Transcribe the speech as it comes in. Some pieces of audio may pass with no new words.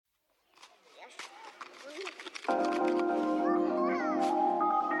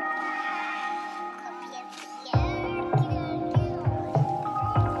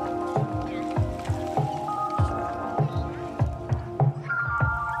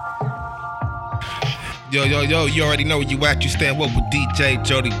Yo, you already know where you at. You stand up with DJ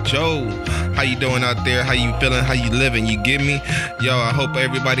Jody Joe. How you doing out there? How you feeling? How you living? You get me? Yo, I hope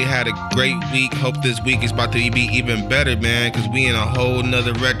everybody had a great week. Hope this week is about to be even better, man, because we in a whole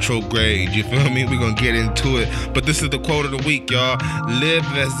nother retrograde. You feel me? We're going to get into it. But this is the quote of the week, y'all. Live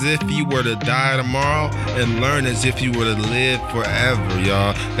as if you were to die tomorrow and learn as if you were to live forever,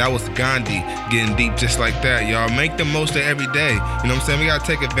 y'all. That was Gandhi getting deep just like that, y'all. Make the most of every day. You know what I'm saying? We got to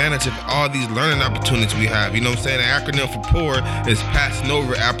take advantage of all these learning opportunities we have. You know what I'm saying? The acronym for POUR is passing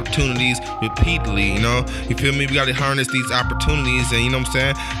over opportunities repeatedly, you know? You feel me? We got to harness these opportunities and, you know what I'm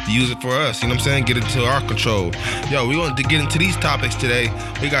saying, use it for us, you know what I'm saying? Get it to our control. Yo, we want to get into these topics today.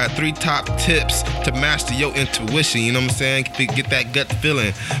 We got 3 top tips to master your intuition, you know what I'm saying? Get that gut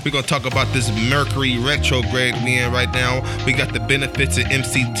feeling. We're going to talk about this Mercury retrograde we in right now. We got the benefits of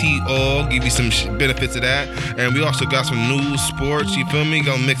MCT oil, give you some benefits of that. And we also got some news, sports, you feel me?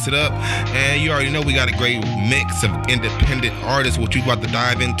 Gonna mix it up. And you already know we got a great mix of independent artists, which we about to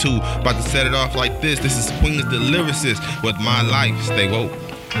dive into. About to set it off like this. This is Queens the Lyricist with My Life. Stay woke.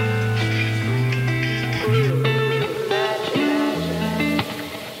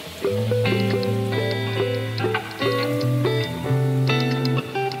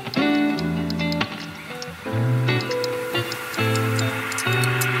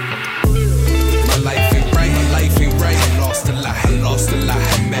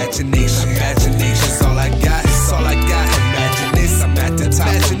 Imagination's all I got, it's all I got. Imagine this, I'm at the top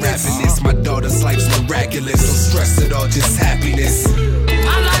of rapping this. My daughter's life's miraculous, no stress at all, just happiness. My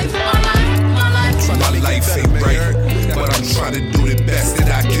life ain't right, but I'm trying to do the best that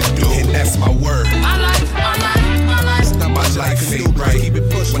I can do, and that's my word. My life ain't right,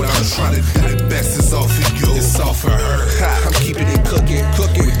 but I'm trying to do the best. It's all for you, it's all for her. I'm keeping it cooking.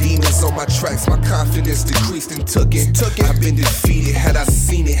 With demons on my tracks, my confidence decreased and took it. I've been defeated, had I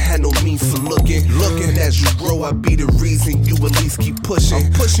seen it, had no means for looking. As you grow, I be the reason you at least keep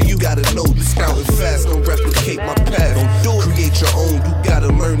pushing. You gotta know you scouting fast, don't replicate my path. Don't do it, create your own, you gotta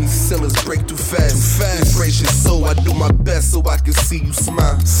learn these ceilings, break too fast. Embrace your soul, I do my best so I can see you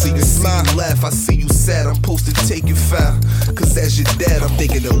smile. See you laugh, I see you sad, I'm supposed to take it foul. Cause as your dad, I'm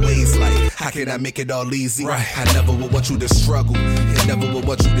thinking of ways like, how can I make it all easy? Right. I never would want you to struggle, and never would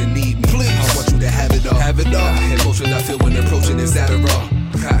want you to need me. Please. I want you to have it all. Emotions I feel when approaching is Adderall.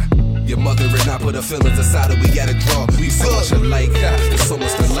 Your mother and I put her feelings aside and we gotta draw. We so much alike, there's so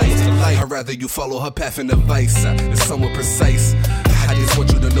much to like. I'd rather you follow her path and advice. It's somewhat precise. I just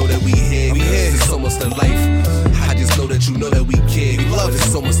want you to know that we here. There's so much to life. I just know that you know that we care. We love it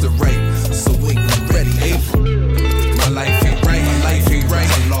so much to right. So when you ready, April. My life ain't right. I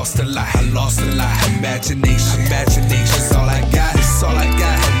lost a lot. Imagination's all I got. It's all I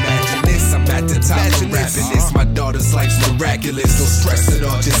got. Imagine this, I'm at the top of rapping this. My daughter's life's miraculous. No stress at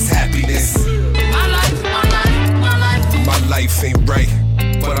all, just happiness. My life ain't right,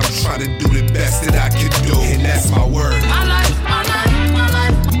 but I'm trying to do the best that I can do, and that's my word.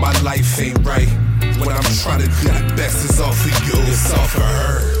 My life ain't right, but I'm trying to do the best. It's all for you, it's all for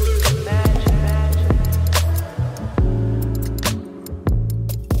her.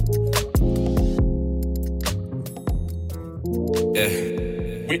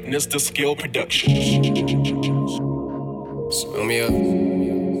 Witness the skill production. Spill me up.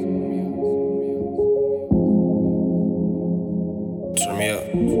 Turn me up.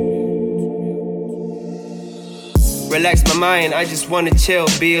 Relax my mind, I just wanna chill,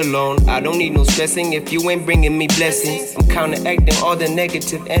 be alone. I don't need no stressing if you ain't bringing me blessings. I'm counteracting all the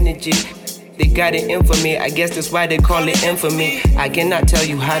negative energy. They got it in for me, I guess that's why they call it infamy. I cannot tell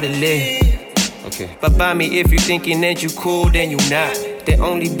you how to live. Okay. But by me, if you thinking that you cool, then you not. They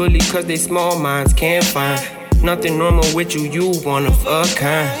only bully cause they small minds can't find nothing normal with you, you one of a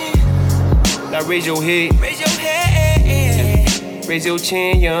kind. Now raise your head, raise your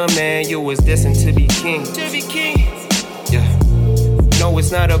chin, young man, you was destined to be king. Yeah. No, it's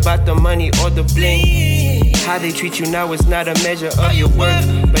not about the money or the bling. How they treat you now is not a measure of your worth.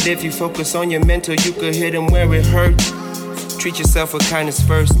 But if you focus on your mental, you could hit them where it hurts. Treat yourself with kindness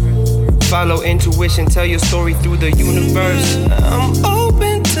first. Follow intuition, tell your story through the universe. I'm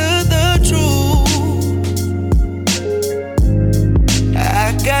open to the truth.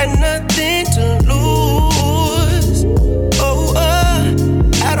 I got nothing to lose.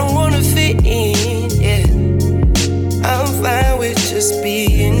 I don't wanna fit in, yeah. I'm fine with just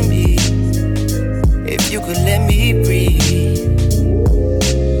being me. If you could let me breathe.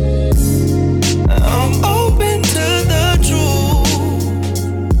 I'm open to the truth.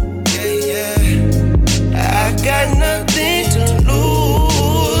 I got nothing to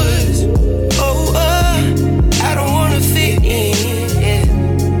lose. I don't wanna fit in, yeah.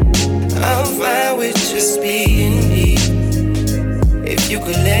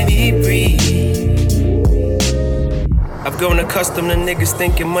 grown accustomed to niggas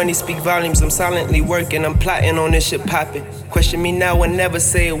thinking money speak volumes. I'm silently working, I'm plotting on this shit popping. Question me now, I never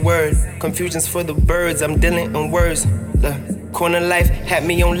say a word. Confusion's for the birds, I'm dealing in words. The corner life had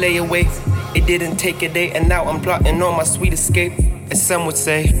me on layaway. It didn't take a day, and now I'm plotting on my sweet escape. And some would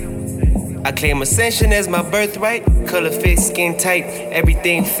say I claim ascension as my birthright. Color fit, skin tight,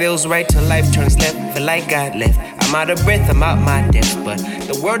 everything feels right till life turns left. Feel like God left. I'm out of breath, I'm out my depth. But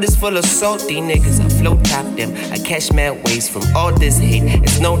the world is full of salty niggas, I float top them. I catch mad waves from all this hate,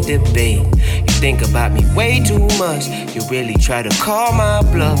 it's no debate. You think about me way too much, you really try to call my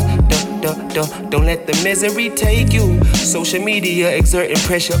bluff. Don't let the misery take you. Social media exerting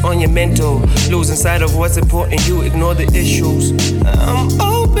pressure on your mental. Losing sight of what's important, you ignore the issues. I'm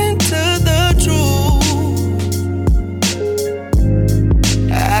open to the truth.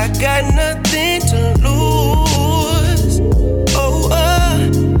 I got nothing to lose. Oh,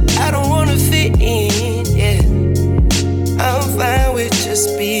 I don't wanna fit in, yeah. I'm fine with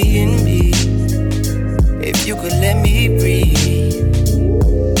just being me. If you could let me breathe.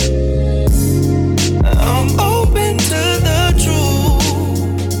 I'm open to the truth.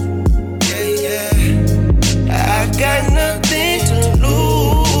 Yeah, yeah. I got nothing to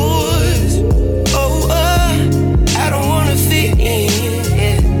lose. Oh, I don't wanna fit in.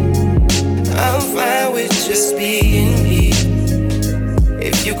 Yeah. I'm fine with just being me.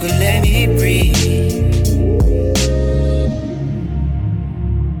 If you could let me breathe.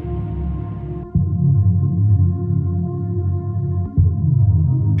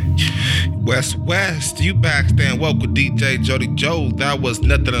 West, you back staying woke with DJ Jody Joe. That was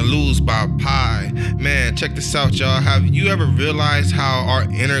Nothing to Lose by Pi. Man, check this out, y'all. Have you ever realized how our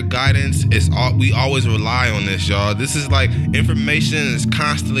inner guidance is we always rely on this, y'all? This is like information is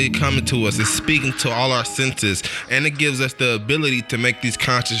constantly coming to us. It's speaking to all our senses, and it gives us the ability to make these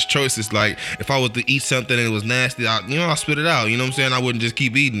conscious choices. Like if I was to eat something and it was nasty, I'll spit it out. You know what I'm saying? I wouldn't just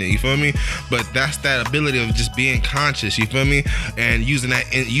keep eating it. You feel me? But that's that ability of just being conscious. You feel me? And using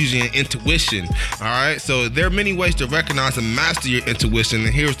intuition. All right, so there are many ways to recognize and master your intuition,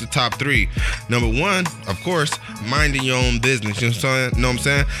 and here's the top 3. Number 1, of course, minding your own business. You know what I'm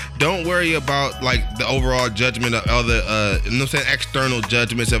saying? Don't worry about like the overall judgment of other, you know what I'm saying, external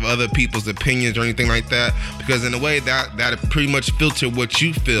judgments of other people's opinions or anything like that, because in a way that pretty much filter what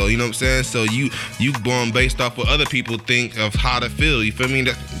you feel. You know what I'm saying? So you going based off what other people think of how to feel. You feel me?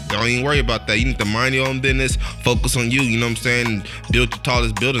 Don't even worry about that. You need to mind your own business, focus on you. You know what I'm saying? And build the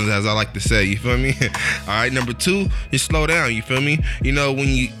tallest buildings, as I like to say. You feel me? All right. Number 2, you slow down. You feel me? You know, when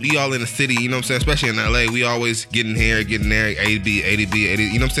we all in the city, you know what I'm saying? Especially in LA, we always getting here, getting there, A to B, A to B, A to,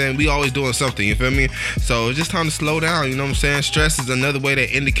 you know what I'm saying? We always doing something. You feel me? So it's just time to slow down. You know what I'm saying? Stress is another way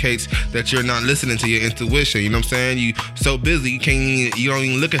that indicates that you're not listening to your intuition. You know what I'm saying? You so busy, you don't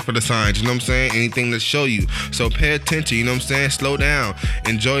even looking for the signs. You know what I'm saying? Anything to show you. So pay attention. You know what I'm saying? Slow down.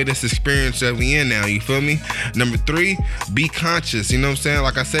 Enjoy this experience that we in now. You feel me? Number 3, be conscious. You know what I'm saying?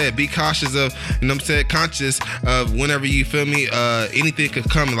 Like I said, be cautious of, you know what I'm saying, conscious of whenever, you feel me, anything could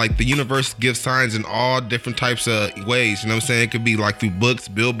come. Like the universe gives signs in all different types of ways. You know what I'm saying? It could be like through books,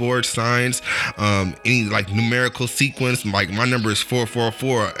 billboards, signs, any like numerical sequence. Like my number is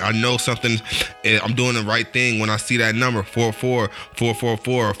 444. I know something, I'm doing the right thing when I see that number, 44,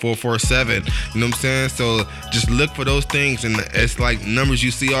 444, 447. You know what I'm saying? So just look for those things, and it's like numbers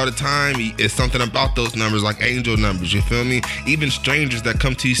you see all the time. It's something about those numbers, like angel numbers. You feel me? Even strangers that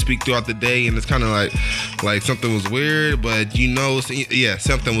come to you speak throughout the day, and it's kind of like something was weird, but you know, yeah,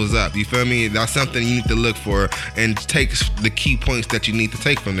 something was up. You feel me? That's something you need to look for and take the key points that you need to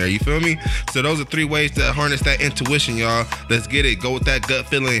take from there. You feel me? So those are 3 ways to harness that intuition, y'all. Let's get it. Go with that gut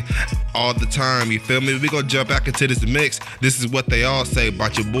feeling all the time. You feel me? We're gonna jump back into this mix. This is what they all say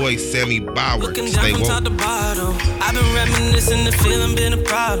about your boy Sammy Bauer. Looking down from top to bottom, I've been reminiscing, the feeling been a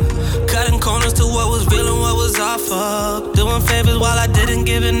problem. Cutting corners to what was real and what was off of. Doing favors while I didn't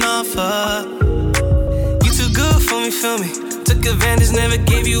give enough up. You too good for me, feel me. Took advantage, never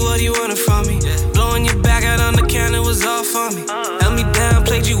gave you what you wanted from me. Blowing your back out on the count, it was all for me. Held me down,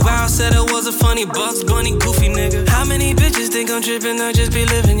 played you wild, said I was a funny Bugs Bunny goofy nigga. How many bitches think I'm tripping, I just be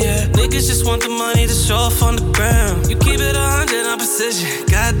living, yeah. Niggas just want the money to show off on the ground. You keep it 100 on precision,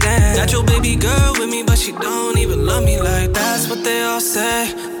 goddamn. Got your baby girl with me, but she don't even love me like that. That's what they all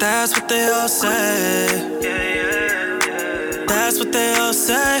say, that's what they all say. That's what they all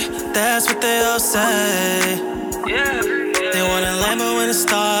say, that's what they all say. They want a Lambo and a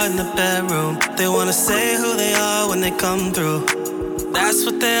star in the bedroom. They wanna say who they are when they come through. That's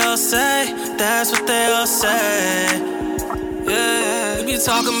what they all say, that's what they all say. Yeah, be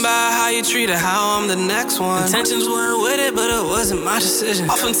talking about how you treat her, how I'm the next one. Intentions weren't with it, but it wasn't my decision.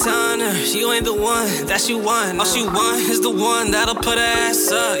 Often telling her, you ain't the one that she want. All she want is the one that'll put her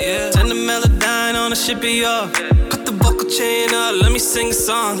ass up, yeah. Turn the Melodyne on, the shit be up. Put the vocal chain up, let me sing a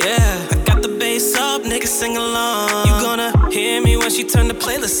song, yeah. I got the bass up, niggas sing along. You gonna hear me when she turn the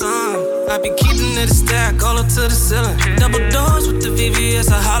playlist on. I be keeping it a stack all up to the ceiling. Double doors with the VVS,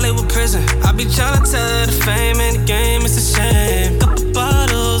 a Hollywood prison. I be tryna tell her the fame in the game, it's a shame. Couple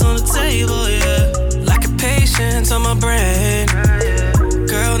bottles on the table, yeah. Like a patience on my brain.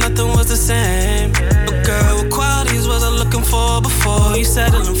 Girl, nothing was the same. But girl, what qualities was I looking for before you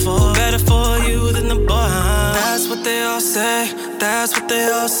settling for? Better for you than the boy. That's what they all say. That's what they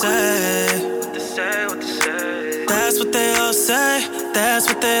all say. That's what they all say. That's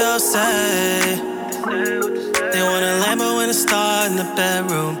what they all say. They want a Lambo and a star in the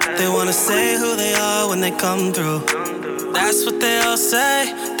bedroom. They wanna say who they are when they come through. That's what they all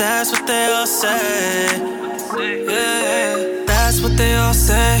say. That's what they all say. Yeah. That's what they all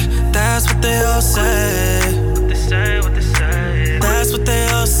say. That's what they all say. That's what they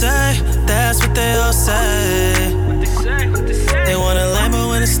all say. That's what they all say. They want a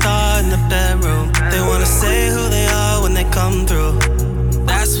Lambo and a star in the bedroom. They wanna say who they are when they come through.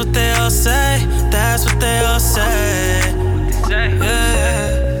 That's what they all say. That's what they all say.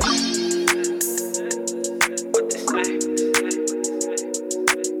 Yeah.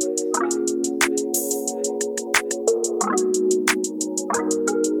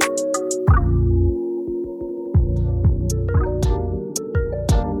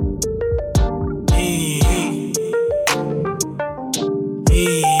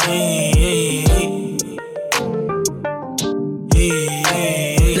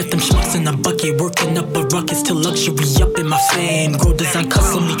 Working up a ruckus till luxury up in my fame. Grow design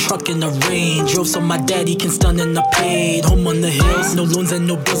custom, truck in the range. Drove so my daddy can stun in the paid. Home on the hills, no loans and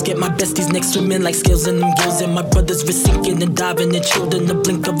no bills. Get my besties next swimming like scales in them gills. And my brothers were sinking and diving and chilled. In the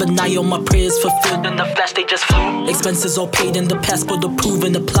blink of an eye, all my prayers fulfilled. In the flash, they just flew. Expenses all paid and the passport approved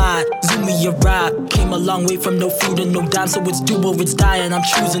and applied. Zoomy arrived. Came a long way from no food and no dime. So it's do or it's die and I'm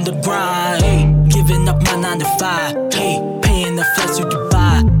choosing the grind. Hey, giving up my 9 to 5. Hey, paying the flights to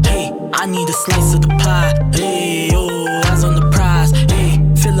Dubai. Hey, I need a slice of the pie. Hey, oh, eyes on the prize. Hey,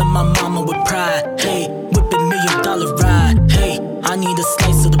 filling my mama with pride. Hey, whipping $1 million ride. Hey, I need a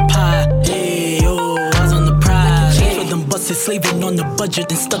slice of the pie. Hey, oh, eyes on the prize. Hey, for them buses slaving on the budget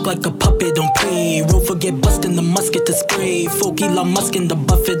and stuck like a puppet on payroll. Forget busting the musket to spray. Folk Elon Musk in the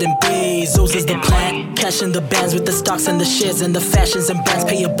Buffett and Bezos is the plan. Cash in the bands with the stocks and the shares and the fashions and brands.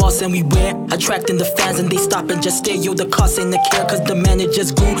 Pay a boss and we wear. Attracting the fans and they stop and just stare. Yo, the cost ain't the care cause the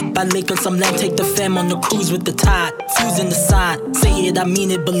managers grew. By lake on some land, take the fam on the cruise with the tide. Fusing the sign. Say it, I mean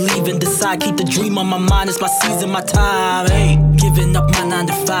it, believe and decide. Keep the dream on my mind, it's my season, my time. Hey, giving up my 9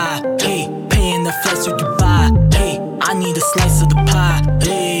 to 5. Hey, paying the flights to Dubai. Hey, I need a slice of the pie.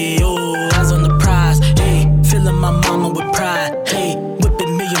 Hey, oh, eyes on the prize. Hey, filling my mama with pride. Hey, whipping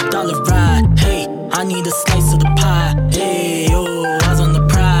 $1 million ride. Hey, I need a slice of the pie. Hey, oh, eyes on the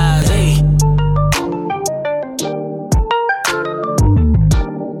prize. Hey.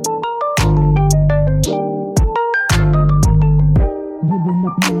 Giving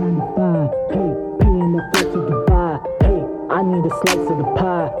up my 9 to 5. Hey, paying the flight to Dubai. Hey, I need a slice of the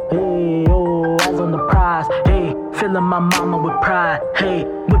pie. Hey, oh, eyes on the prize. Hey, filling my mama with pride. Hey,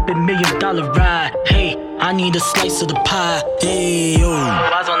 whipping $1 million ride. Hey, I need a slice of the pie. Hey, oh,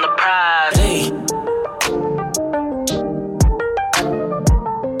 eyes on the prize. Hey.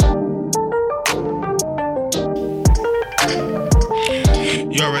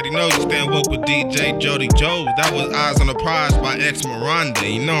 You already know you stand woke with DJ Jody Joe. That was Eyes on the Prize by X Miranda.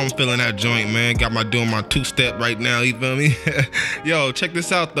 You know I'm feeling that joint, man. Got my doing my 2-step right now, you feel me? Yo, check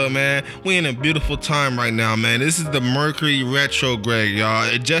this out though, man. We in a beautiful time right now, man. This is the Mercury retrograde, y'all.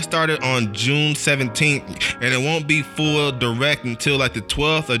 It just started on June 17th, and it won't be full direct until like the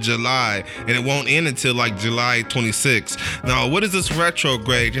 12th of July, and it won't end until like July 26th. Now, what is this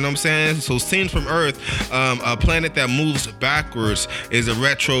retrograde? You know what I'm saying? So seen from Earth, a planet that moves backwards is a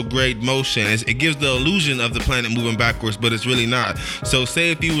retrograde motion. It gives the illusion of the planet moving backwards, but it's really not. So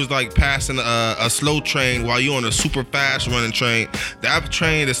say if you was like passing a slow train while you're on a super fast running train,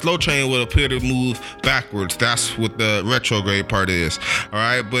 the slow train will appear to move backwards. That's what the retrograde part is. All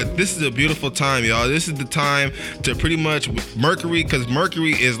right, but this is a beautiful time, y'all. This is the time to pretty much Mercury, because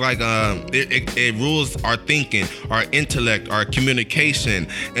Mercury is like it rules our thinking, our intellect, our communication,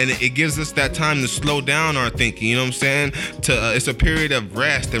 and it gives us that time to slow down our thinking. You know what I'm saying? It's a period of of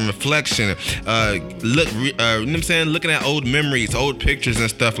rest and reflection. You know what I'm saying? Looking at old memories, old pictures and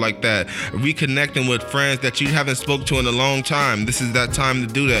stuff like that. Reconnecting with friends that you haven't spoke to in a long time. This is that time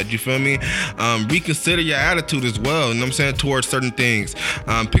to do that. You feel me? Reconsider your attitude as well. You know what I'm saying? Towards certain things.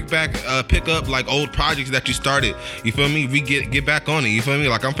 Pick up like old projects that you started. You feel me? Get back on it. You feel me?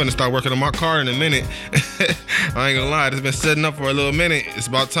 Like I'm finna start working on my car in a minute. I ain't gonna lie. It's been setting up for a little minute. It's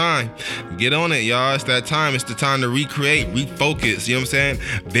about time. Get on it, y'all. It's that time. It's the time to recreate, refocus. You know what I'm saying?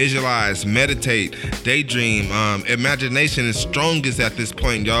 Visualize, meditate, daydream. Imagination is strongest at this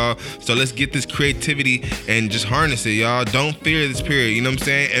point, y'all. So let's get this creativity and just harness it, y'all. Don't fear this period. You know what I'm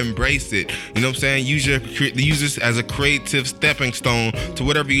saying? Embrace it. You know what I'm saying? Use this as a creative stepping stone to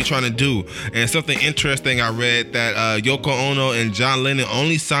whatever you're trying to do. And something interesting I read that Yoko Ono and John Lennon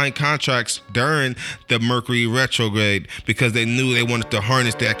only signed contracts during the Mercury retrograde because they knew they wanted to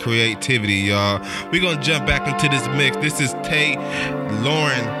harness that creativity, y'all. We're gonna jump back into this mix. This is Tay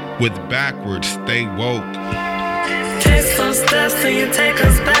Lauren with Backwards. Stay woke. Take some steps till you take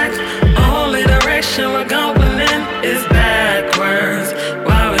us back. Only direction we're going in is backwards.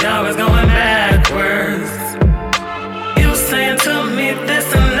 Why we always going backwards? You saying to me this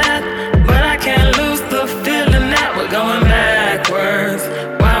and that, but I can't lose the feeling that we're going backwards.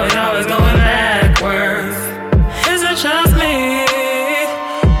 Why we always going backwards? Is it just me,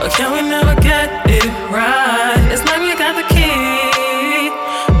 or can we never get it right? It's like we got the key,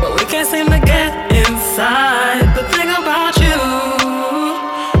 but we can't seem to get inside. The thing about you,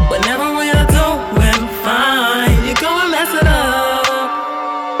 whenever we are doing fine, you go and mess it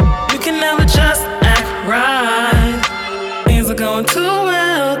up. You can never just act right. Things are going too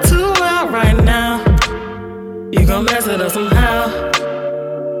well right now. You gon' mess it up somehow.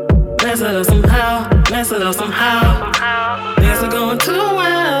 Mess it up somehow. Mess it up somehow. Things are going too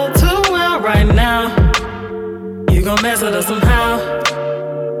well right now. You gon' mess it up somehow.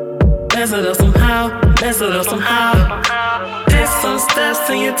 Mess it up somehow. Mess it up somehow. Take some steps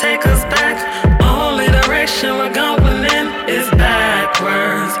till you take us back. Only direction we're going in is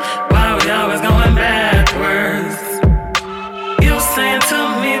backwards. Why we always going backwards? You saying to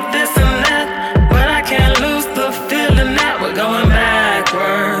me this and that, but I can't lose the feeling that we're going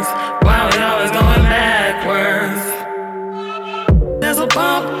backwards. Why we always going backwards? There's a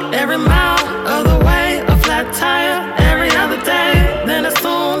bump every mile of the way, a flat tire every other day. Then as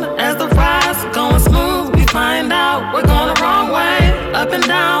soon as the ride's going smooth, we find out we're going the wrong way. Up and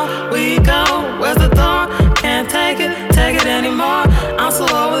down we go, where's the door? Can't take it anymore. I'm so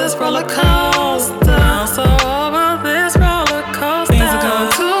over this roller coaster. I'm so over this roller coaster. Things are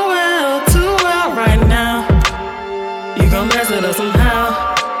going too well right now. You gon' mess it up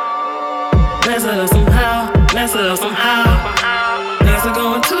somehow. Mess it up somehow. Mess it up somehow. Things are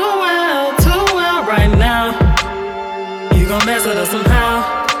going too well right now. You gon' mess it up somehow.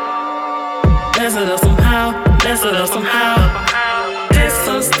 Mess it up somehow. Mess it up somehow. Take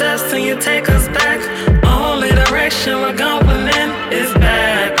some steps till you take us back. Only direction we're going in is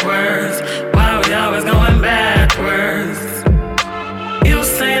backwards. Why we always going backwards? You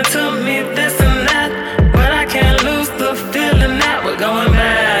saying to me this and that, but I can't lose the feeling that we're going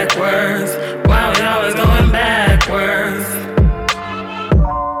backwards. Why we always going backwards?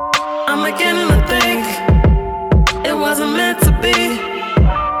 I'm beginning to think it wasn't meant to be.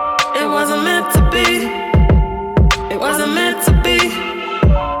 It wasn't meant to be. It wasn't meant to be.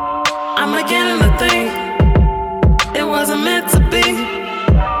 I'm beginning to think it wasn't meant to be.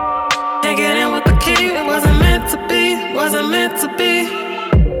 Can't get in with the key. It wasn't meant to be. Wasn't meant to be.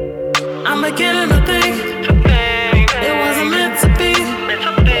 I'm beginning to think it wasn't meant to be.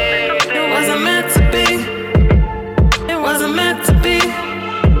 It wasn't meant to be. It wasn't meant to be.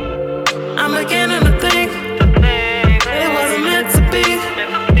 I'm beginning to think it wasn't meant to be.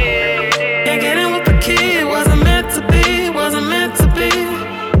 Can't get in with the key. It wasn't meant to be. Wasn't meant to be.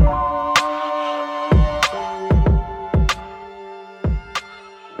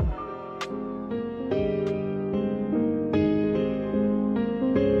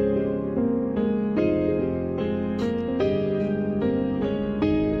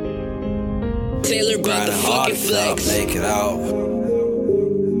 Taylor brought the fucking flex. Make it out.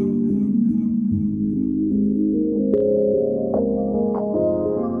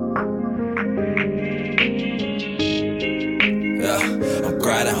 Yeah, I'm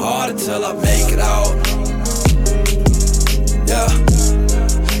grinding hard until I make it out. Yeah,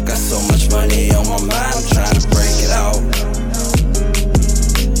 got so much money on my mind, I'm trying to break it out.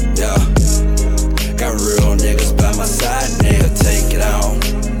 Yeah, got real niggas by my side, nigga, take it out.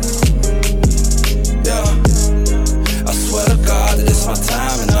 Yeah, I swear to God that it's my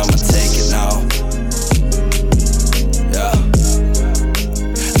time and I'ma take it now. Yeah,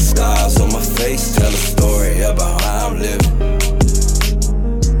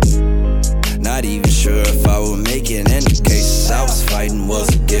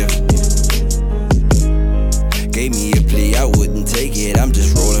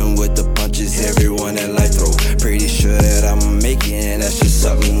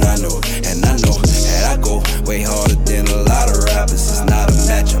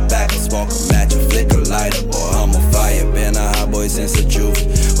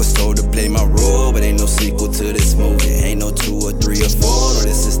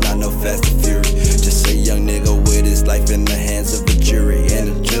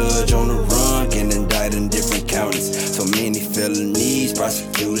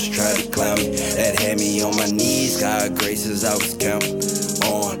 God's graces I was counting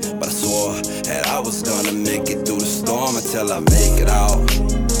on. But I swore that I was gonna make it through the storm until I make it out.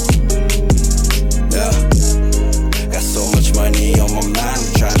 Yeah, got so much money on my mind,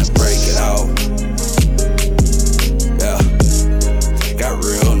 I'm trying to break it out. Yeah, got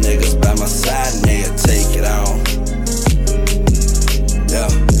real niggas by my side and they'll take it out. Yeah,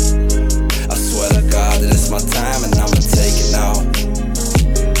 I swear to God that it's my time and I'ma take it now.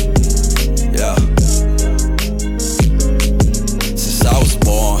 Yeah, since I was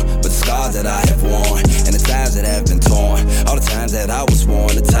born, but the scars that I have worn and the times that have been torn, all the times that I was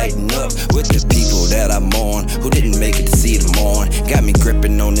warned to tighten up with the people that I mourn, who didn't make it to see the morn. Got me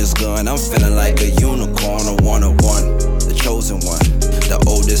gripping on this gun, I'm feeling like a unicorn, a one-on-one, the chosen one, the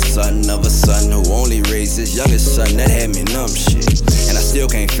oldest son of a son who only raised his youngest son. That had me numb shit, and I still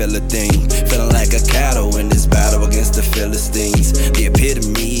can't feel a thing. Feeling like a cattle in this battle against the Philistines. The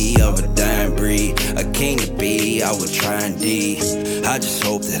epitome of a dying breed, a king to be, I would try indeed. I just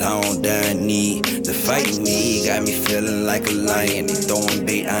hope that I don't die in need. The fighting me got me feeling like a lion. They throwing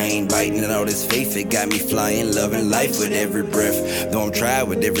bait, I ain't biting. And all this faith, it got me flying. Loving life with every breath, though I'm tried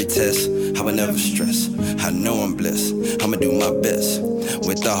with every test. I would never stress, I know I'm blessed. I'ma do my best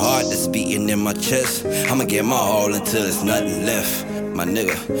with the heart that's beating in my chest. I'ma give my all until there's nothing left, my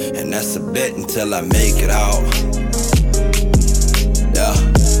nigga, and that's a bet until I make it out. Yeah,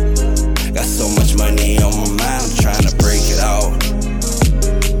 got so much money on my mind, I'm trying to break it out.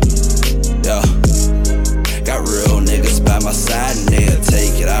 Yeah, got real niggas by my side and they'll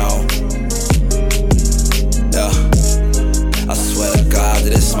take it out. Yeah, I swear to God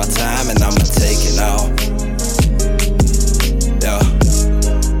that it's my time and I'ma take it now. Yeah,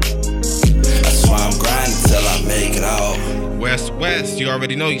 that's why I'm grinding till I make it out. West, you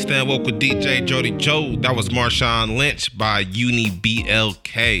already know you stand woke with DJ Jody Joe. That was Marshawn Lynch by Uni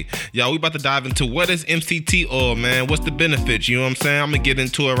BLK. Y'all, we about to dive into what is MCT oil, man. What's the benefits? You know what I'm saying? I'm gonna get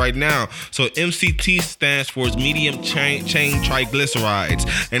into it right now. So MCT stands for medium chain triglycerides,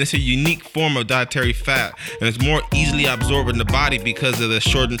 and it's a unique form of dietary fat, and it's more easily absorbed in the body because of the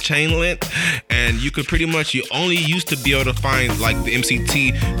shortened chain length. And you could pretty much, you only used to be able to find like the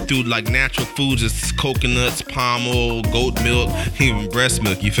MCT through like natural foods, as coconuts, palm oil, goat milk, even breast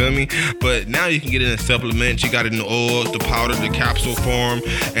milk, you feel me? But now you can get it in supplements. You got it in the oil, the powder, the capsule form,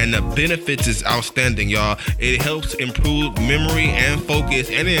 and the benefits is outstanding, y'all. It helps improve memory and focus,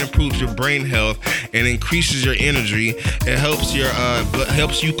 and it improves your brain health and increases your energy. It helps your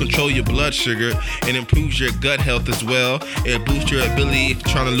helps you control your blood sugar. It improves your gut health as well. It boosts your ability if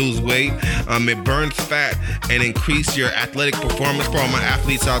you're trying to lose weight. It burns fat and increase your athletic performance. For all my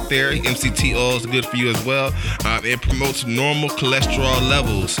athletes out there, MCT oil is good for you as well. It promotes normal cholesterol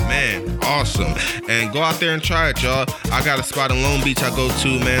levels. Man, awesome. And go out there and try it, y'all. I got a spot in Long Beach I go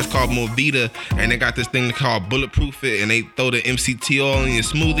to, man. It's called Movita, and they got this thing called Bulletproof It, and they throw the MCT oil in your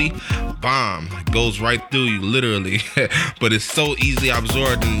smoothie. Bomb. It goes right through you, literally. But it's so easily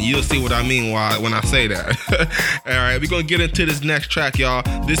absorbed, and you'll see what I mean when I say that. All right, we're going to get into this next track, y'all.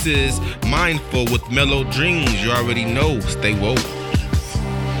 This is Mindful with Mellow Dreams. You already know. Stay woke.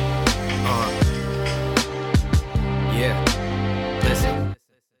 Yeah, listen.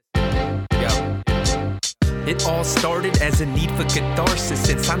 Yo. It all started as a need for catharsis,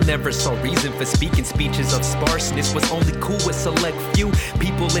 since I never saw reason for speaking speeches of sparseness. Was only cool with select few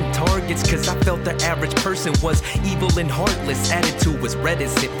people and targets, cause I felt the average person was evil and heartless. Attitude was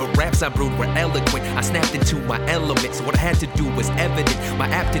reticent, but raps I brewed were eloquent. I snapped into my elements, what I had to do was evident. My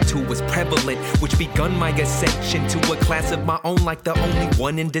aptitude was prevalent, which begun my ascension to a class of my own, like the only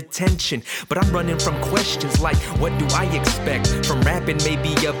one in detention. But I'm running from questions like, what do I expect from rapping?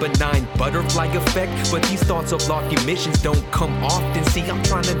 Maybe a benign butterfly effect, but these thoughts of lofty missions don't come often. See, I'm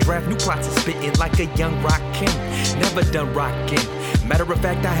trying to draft new plots and spitting like a young Rakim. Never done rocking. Matter of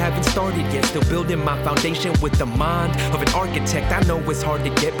fact, I haven't started yet. Still building my foundation with the mind of an architect. I know it's hard to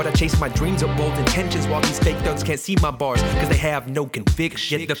get, but I chase my dreams of bold intentions, while these fake thugs can't see my bars, cause they have no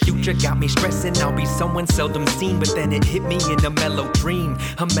conviction. The future got me stressing, I'll be someone seldom seen, but then it hit me in a mellow dream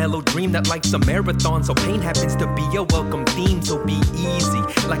that life's a marathon, so pain happens to be a welcome theme. So be easy,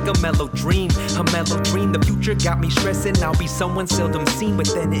 like a mellow dream. The future got me stressing, I'll be someone seldom seen, but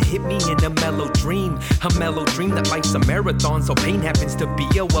then it hit me in a mellow dream that life's a marathon, so pain happens to be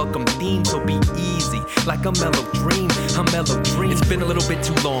a welcome theme. So be easy, like a mellow dream. It's been a little bit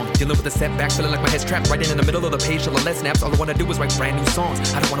too long, dealing with the setbacks, feeling like my head's trapped right in the middle of the page till the less snaps. All I wanna do is write brand new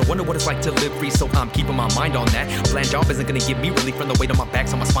songs. I don't wanna wonder what it's like to live free, so I'm keeping my mind on that. A bland job isn't gonna give me relief from the weight on my back,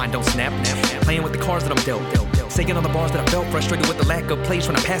 so my spine don't snap. Playing with the cards that I'm dealt. Saying on the bars that I felt, frustrated with the lack of plays,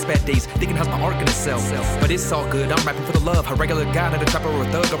 trying the past bad days, thinking how's my art gonna sell. But it's all good, I'm rapping for the love. A regular guy, not a trapper or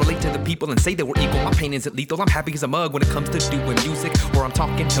a thug. I relate to the people and say that we're equal. My pain isn't lethal, I'm happy as a mug when it comes to doing music. Or I'm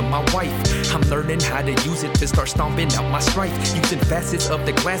talking to my wife, I'm learning how to use it to start stomping out my strife. Using facets of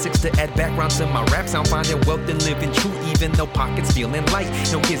the classics to add background to my rap sound. Finding wealth and living true even though pockets feeling light.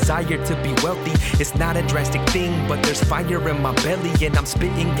 No desire to be wealthy, it's not a drastic thing. But there's fire in my belly and I'm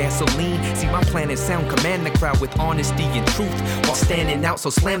spitting gasoline. See my plan and sound, command the crowd with honesty and truth. While standing out, so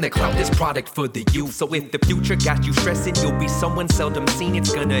slam the cloud, this product for the youth. So if the future got you stressing, you'll be someone seldom seen.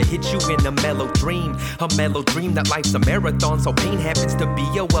 It's gonna hit you in a mellow dream that life's a marathon. So pain happens to be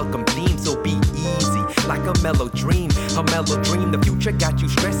a welcome theme. So be easy, like a mellow dream. The future got you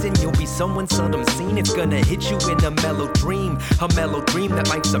stressing, you'll be someone seldom seen. It's gonna hit you in a mellow dream that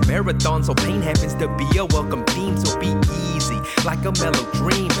life's a marathon. So pain happens to be a welcome theme. So be easy, like a mellow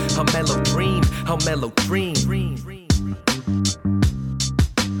dream.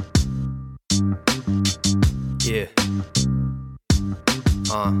 Yeah.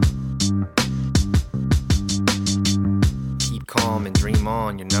 Keep calm and dream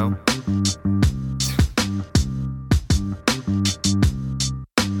on, you know.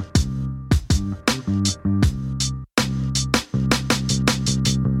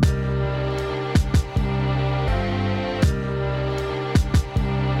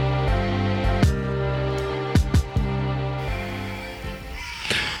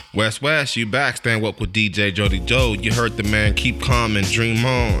 West, you back. Stand up with DJ Jody Joe. You heard the man, keep calm and dream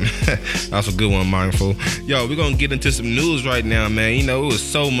on. That's a good one, Mindful. Yo, we're gonna get into some news right now, man. You know, it was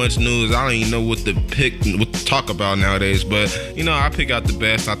so much news. I don't even know what to talk about nowadays. But, you know, I pick out the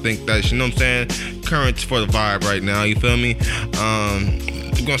best. I think that's, you know what I'm saying, currents for the vibe right now. You feel me?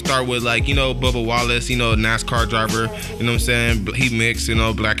 We're gonna start with, like, you know, Bubba Wallace, you know, NASCAR driver, you know what I'm saying? He mixed, you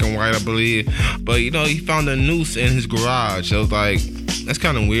know, black and white, I believe. But, you know, he found a noose in his garage. I was like, that's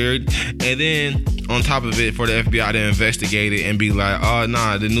kind of weird. And then on top of it, for the FBI to investigate it and be like, oh,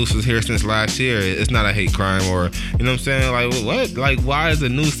 nah, the noose was here since last year. It's not a hate crime, or, you know what I'm saying? Like, what? Like, why is the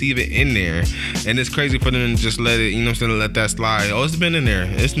noose even in there? And it's crazy for them to just let it, you know what I'm saying, let that slide. Oh, it's been in there.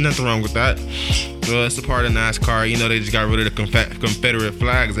 There's nothing wrong with that. Well, it's a part of NASCAR. You know, they just got rid of the Confederate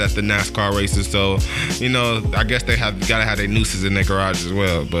flags at the NASCAR races. So, you know, I guess they gotta have their nooses in their garage as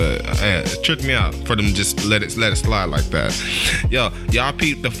well. But it tricked me out for them to just let it slide like that. Yo, y'all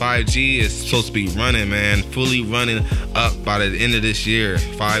peep, the 5G is supposed to be running, man. Fully running up by the end of this year.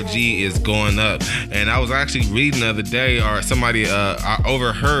 5G is going up. And I was actually reading the other day, or somebody, I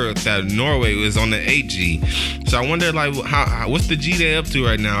overheard that Norway is on the 8G. So I wonder, like, what's the G they up to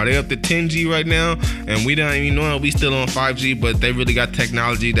right now? Are they up to 10G right now? And we don't even know, we still on 5G, but they really got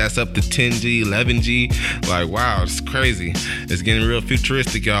technology that's up to 10G, 11G. Like, wow, it's crazy. It's getting real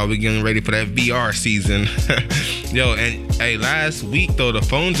futuristic, y'all. We're getting ready for that VR season. Yo, and hey, last week though, the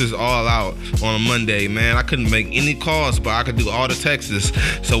phones is all out on a Monday, man. I couldn't make any calls, but I could do all the texts.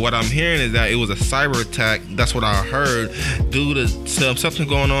 So what I'm hearing is that it was a cyber attack. That's what I heard, due to something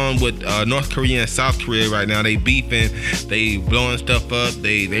going on with North Korea and South Korea right now. They beefing, they blowing stuff up.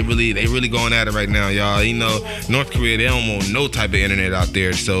 They really going at it right now, y'all. You know, North Korea, they don't want no type of internet out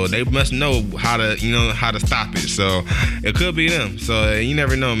there, so they must know how to stop it. So it could be them. So you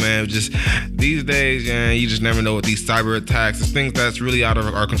never know, man. Just these days, you just never know with these cyber attacks. It's things that's really out of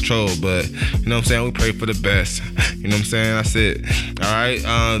our control. But you know what I'm saying, we pray for the best. You know what I'm saying? That's it. All right.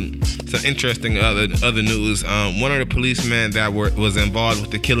 Some interesting other news. One of the policemen that was involved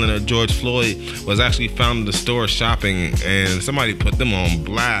with the killing of George Floyd was actually found in the store shopping, and somebody put them on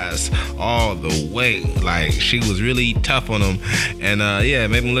blast all the way. Like, she was really tough on him, and yeah, it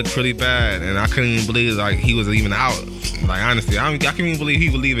made him look pretty bad. And I couldn't even believe, like, he was even out. Like, honestly, I can't even believe he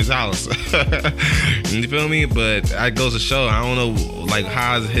would leave his house. You feel me? But that goes to show, I don't know, like,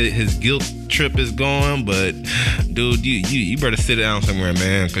 how his guilt trip is going, but dude, you better sit down somewhere,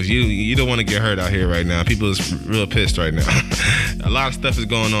 man, because you don't want to get hurt out here right now. People is real pissed right now. A lot of stuff is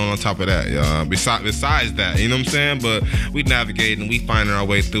going on top of that, y'all. Besides that, you know what I'm saying? But we navigating, we finding our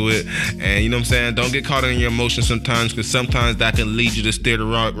way through it, and you know what I'm saying? Don't get caught in your emotions sometimes, because sometimes that can lead you to steer the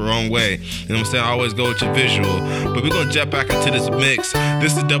wrong way. You know what I'm saying? Always go with your visual. But we're gonna jump back into this mix.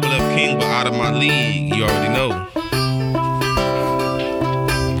 This is Double F King, but Out of My League. You already know.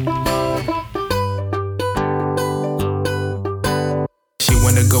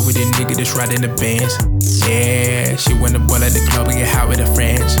 Wanna go with a nigga that's riding the Benz. Yeah, she wanna ball at the club and get high with her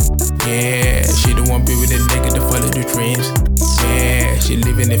friends. Yeah, she don't wanna be with a nigga to follow the trends. Yeah, she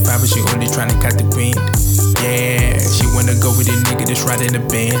living in five, but she only tryna cut the wind. Yeah, she wanna go with a nigga that's riding the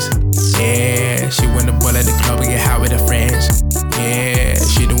Benz. Yeah, she wanna ball at the club and get high with her friends. Yeah,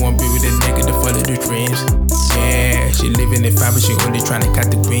 she the one be with a nigga to follow the dreams. Yeah, she living it fine, but she only tryna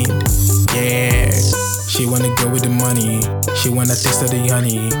cut the green. Yeah, she wanna go with the money. She wanna taste of the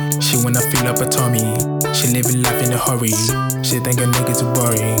honey. She wanna fill up her tummy. She living life in a hurry. She think a nigga too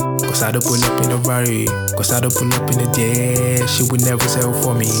boring. Cause I don't pull up in a Rari. Cause I don't pull up in a jet. She would never settle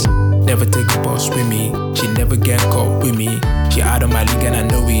for me. Never take a boss with me. She never get caught with me. She out of my league and I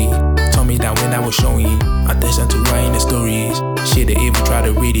know it. Told me that when I was showing attention to her in the stories. She didn't even try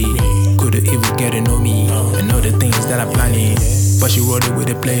to read it. Couldn't even get to know me and know the things that I'm planning. But she wrote it with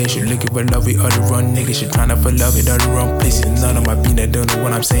a player. She looking for love with all the wrong niggas. She tryna for love with all the wrong places. None of my peanut don't know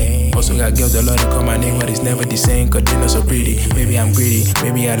what I'm saying. Also got girls that love to call my name, but it's never the same. Cause they not so pretty. Maybe I'm greedy,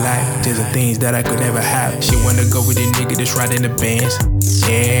 maybe I lie. There's the things that I could never have. She wanna go with a nigga that's riding the Benz.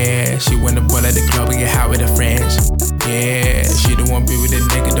 Yeah, she wanna ball at the club and get high with her friends. Yeah, she the one be with a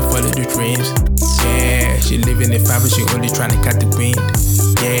nigga to follow the dreams. Yeah, she living it fine, but she only tryna cut the green.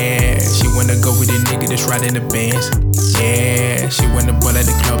 Yeah, she wanna go with a nigga that's riding the Benz. Yeah, she wanna ball at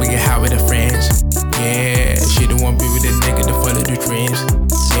the club and get high with her friends. Yeah, she the one be with a nigga to follow the dreams.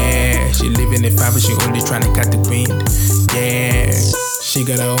 Yeah, she living it fine, but she only tryna cut the green. Yeah, she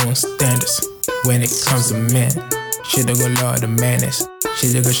got her own standards when it comes to men. She don't gonna love the madness. She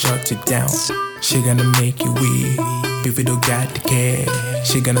just gonna shut you down. She gonna make you weak if you don't got the cash.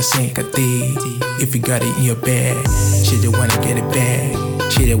 She gonna sink a thief if you got it in your bag. She just wanna get it back.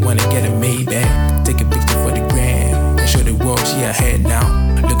 She just wanna get it made back. Take a picture for the gram and show the world she ahead now.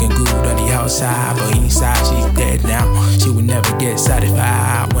 Looking good on the outside, but inside she's dead now. She will never get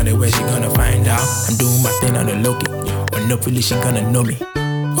satisfied. Wonder where she gonna find out. I'm doing my thing on the low-key, but hopefully she gonna know me.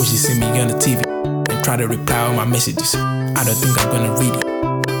 Or she see me on the TV and try to reply all my messages. I don't think I'm gonna read it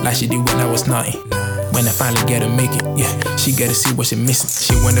like she did when I was naughty. When I finally get her make it, yeah, she gotta see what she missing.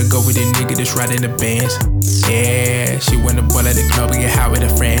 She wanna go with a nigga that's riding the Benz. Yeah, she wanna ball at the club and get high with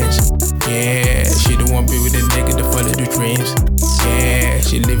her friends. Yeah, she the one be with a nigga to follow the dreams. Yeah,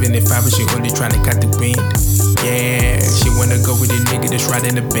 she living it fine, but she only tryna cut the green. Yeah, she wanna go with a nigga that's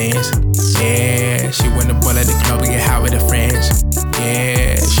riding the Benz. Yeah, she wanna ball at the club and get high with her friends.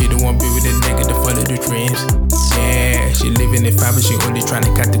 Yeah, she the one be with a nigga to follow the dreams. Yeah, she living it fine, but she only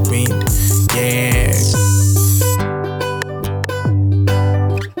tryna cut the green. Yeah.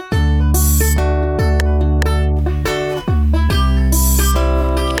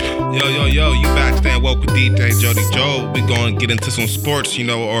 Yo, you back staying woke with DJ Jody Joe. We gonna get into some sports,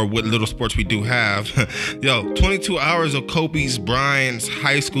 or what little sports we do have. Yo, 22 hours of Kobe Bryant's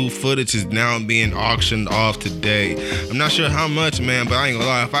high school footage is now being auctioned off today. I'm not sure how much, man, but I ain't gonna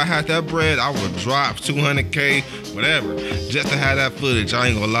lie. If I had that bread, I would drop $200K, whatever, just to have that footage. I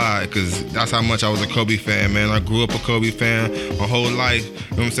ain't gonna lie, because that's how much I was a Kobe fan, man. I grew up a Kobe fan my whole life.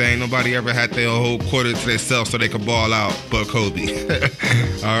 You know what I'm saying? Nobody ever had their whole quarter to themselves so they could ball out but Kobe.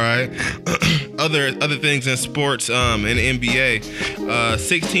 All right. Other things in sports, in the NBA,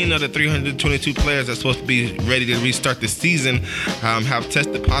 16 of the 322 players that's supposed to be ready to restart the season have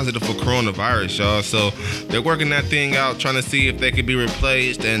tested positive for coronavirus, y'all. So they're working that thing out, trying to see if they could be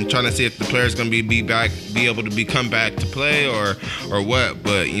replaced and trying to see if the players gonna be able to come back to play or what.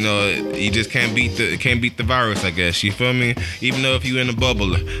 But you just can't beat the virus, I guess. You feel me? Even though if you in a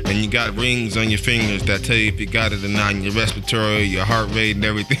bubble and you got rings on your fingers that tell you if you got it or not, and your respiratory, your heart rate, and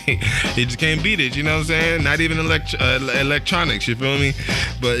everything. You just can't beat it, you know what I'm saying? Not even electronics, you feel me?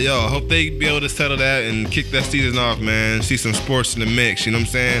 But yo, I hope they be able to settle that and kick that season off, man. See some sports in the mix, you know what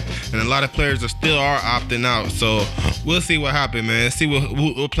I'm saying? And a lot of players still are opting out, so we'll see what happens, man. See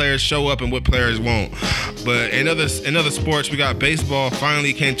what players show up and what players won't. But in other sports, we got baseball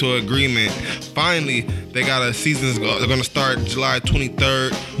finally came to an agreement. Finally, they got a season. They're gonna start July 23rd.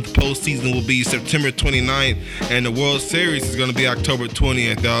 The postseason will be September 29th, and the World Series is gonna be October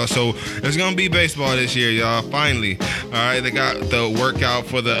 20th, y'all. So it's gonna be baseball this year, y'all. Finally, all right. They got the workout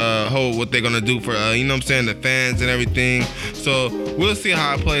for the whole what they're gonna do for the fans and everything. So we'll see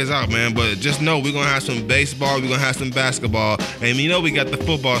how it plays out, man. But just know we're gonna have some baseball, we're gonna have some basketball, and we got the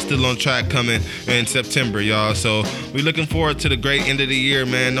football still on track coming in September, y'all. So we're looking forward to the great end of the year,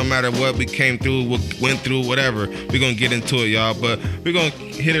 man. No matter what we came through, went through, whatever, we're gonna get into it, y'all. But we're gonna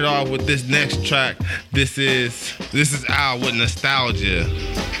hit it off with this next track. This is Al with Nostalgia.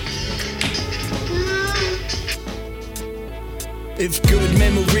 If good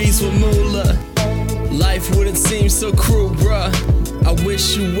memories were moolah, life wouldn't seem so cruel, bruh. I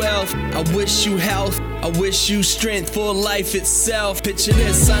wish you wealth, I wish you health, I wish you strength for life itself. Picture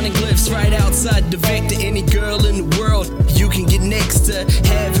this, signing glyphs right outside the Vector. Any girl in the world you can get next to,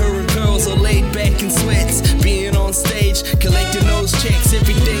 have her in curls or laid back in sweats. Being on stage, collecting those checks,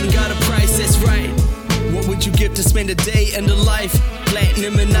 everything got a price, that's right. What would you give to spend spend a day in the life.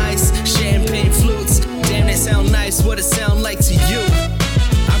 Platinum and ice, champagne flutes. Damn, that sound nice. What it sound like to you?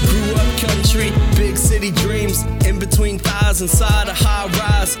 I grew up country, big city dreams. In between thighs, inside a high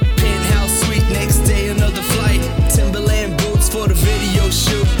rise. Penthouse suite, next day another flight. Timberland boots for the video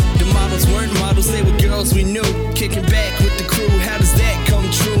shoot. The models weren't models, they were girls we knew. Kicking back with the crew, how does that come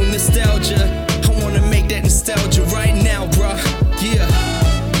true? Nostalgia, I wanna make that nostalgia right now, bruh. Yeah.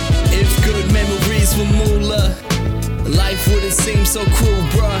 If good memories were moolah, life wouldn't seem so cruel,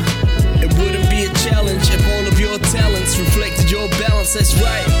 bruh. It wouldn't be a challenge if all of your talents reflected your balance, that's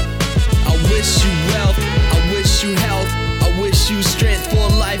right. I wish you wealth, I wish you health, I wish you strength for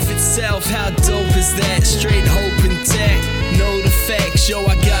life itself. How dope is that? Straight hope intact. Know the facts, yo,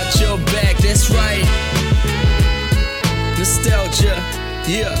 I got your back, that's right. Nostalgia,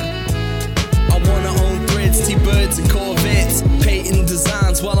 yeah. I wanna own threads, T-birds and Corvettes, painting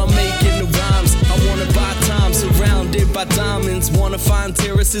designs while I'm making the rhymes. I wanna buy time surrounded by diamonds, wanna find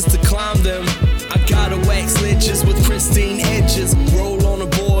terraces to climb them. I gotta wax ledges with pristine edges, roll on a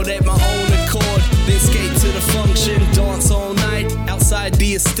board at my own accord, then skate to the function, dance all night outside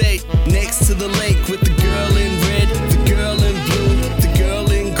the estate, next to the lake with the girl in red, the girl in blue, the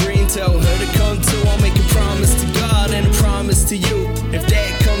girl in green. Tell her to come too. I'll make a promise to God and a promise to you. If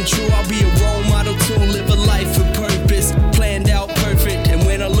that come true, I'll be a role model too. Live a life of purpose, planned out perfect. And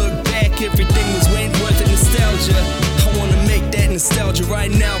when I look back, everything was worth it. Nostalgia, I wanna make that nostalgia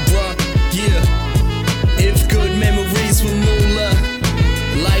right now, bruh. Yeah. If good memories were moolah,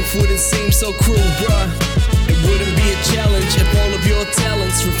 life wouldn't seem so cruel, bruh. It wouldn't be a challenge if all of your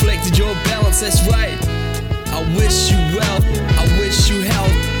talents reflected your balance, that's right. I wish you wealth, I wish you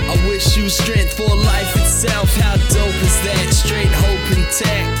health, I wish you strength for life itself. How dope is that? Straight hope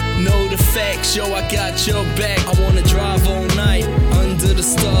intact. Know the facts, yo, I got your back. I wanna drive all night under the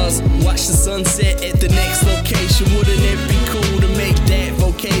stars, watch the sunset at the next location. Wouldn't it be cool to make that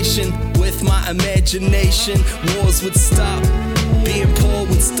vocation? With my imagination, wars would stop, being poor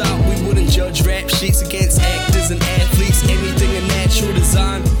would stop. We wouldn't judge rap sheets against actors and athletes. Anything in natural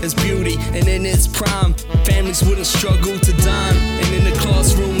design is beauty, and in its prime, families wouldn't struggle to dime. And in the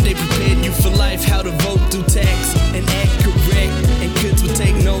classroom, they prepared you for life, how to vote, do tax, and act correct. And kids would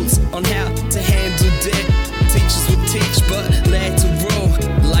take notes on how to handle debt. Teachers would teach, but lateral.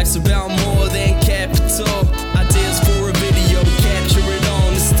 Life's about more than capital. Ideas for a video, capture it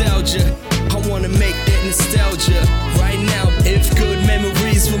all. Nostalgia, I wanna make that nostalgia right now. If good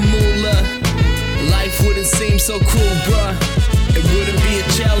memories were moolah, life wouldn't seem so cruel, bruh. It wouldn't be a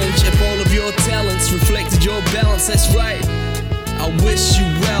challenge if all of your talents reflected your balance, that's right. I wish you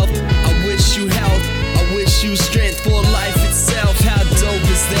wealth, I wish you health, I wish you strength for life itself. How dope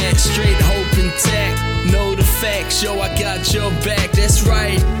is that? Straight hope intact. Know the facts, yo, I got your back, that's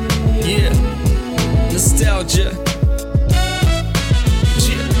right. Yeah. Nostalgia.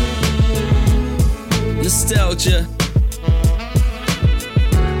 Yeah. Nostalgia.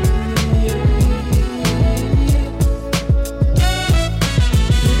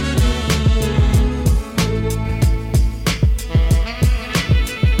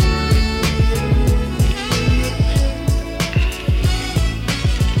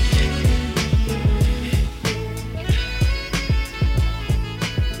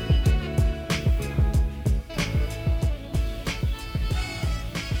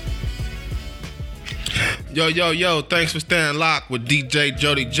 Yo, thanks for staying locked with DJ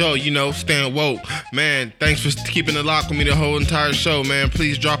Jody Joe, you know, staying woke. Man, thanks for keeping it locked with me the whole entire show, man.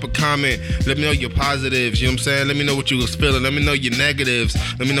 Please drop a comment. Let me know your positives, you know what I'm saying? Let me know what you was feeling. Let me know your negatives.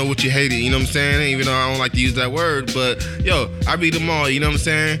 Let me know what you hated, you know what I'm saying? Even though I don't like to use that word, but, yo, I read them all, you know what I'm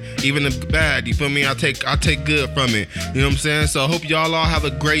saying? Even the bad, you feel me? I take good from it, you know what I'm saying? So I hope y'all all have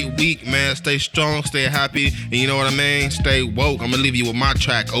a great week, man. Stay strong, stay happy, and you know what I mean? Stay woke. I'm gonna leave you with my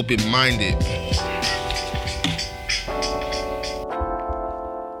track, Open-Minded.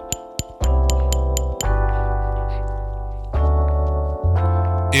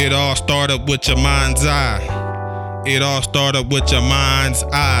 It all started with your mind's eye. It all started with your mind's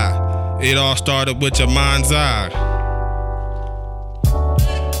eye. It all started with your mind's eye.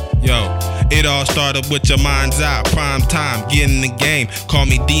 Yo. It all started with your mind's eye. Prime time, get in the game. Call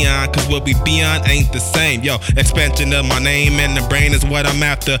me Dion, cause what we beyond ain't the same. Yo, expansion of my name and the brain is what I'm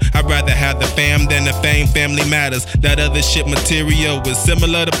after. I'd rather have the fam than the fame. Family matters. That other shit material is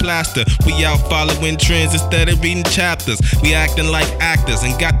similar to plaster. We out following trends instead of reading chapters. We acting like actors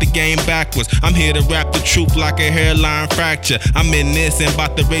and got the game backwards. I'm here to rap the truth like a hairline fracture. I'm in this and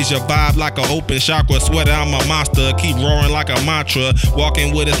about to raise your vibe like an open chakra. Sweater, I'm a monster. Keep roaring like a mantra.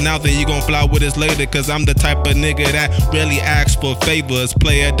 Walking with us now, then you gon' fly about what is later, cause I'm the type of nigga that really asks for favors.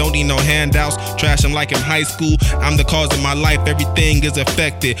 Player, don't need no handouts, trash him like in high school. I'm the cause of my life, everything is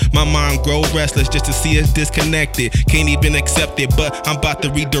affected. My mind grow restless just to see us disconnected. Can't even accept it, but I'm about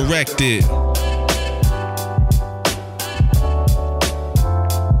to redirect it.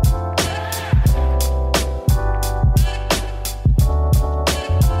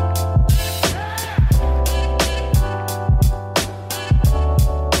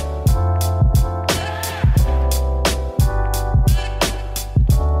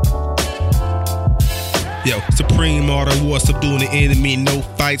 Yo, supreme art of war, subduing the enemy, no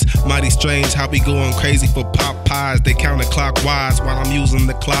fights. Mighty strange how we going crazy for pop pies. They counterclockwise while I'm using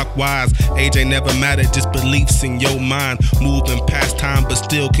the clockwise. Age ain't never mattered, just beliefs in your mind. Moving past time, but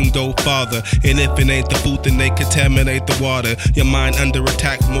still can go farther. And if it ain't the food, then they contaminate the water. Your mind under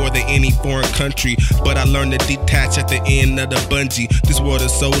attack more than any foreign country. But I learned to detach at the end of the bungee. This world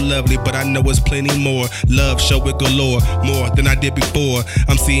is so lovely, but I know it's plenty more. Love, show it galore, more than I did before.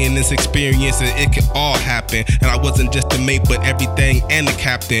 I'm seeing this experience and it can all happen. And I wasn't just a mate, but everything and the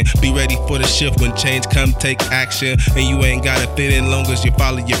captain. Be ready for the shift when change come, take action. And you ain't gotta fit in long as you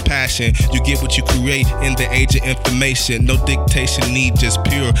follow your passion. You get what you create in the age of information. No dictation, need just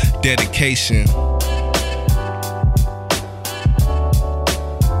pure dedication.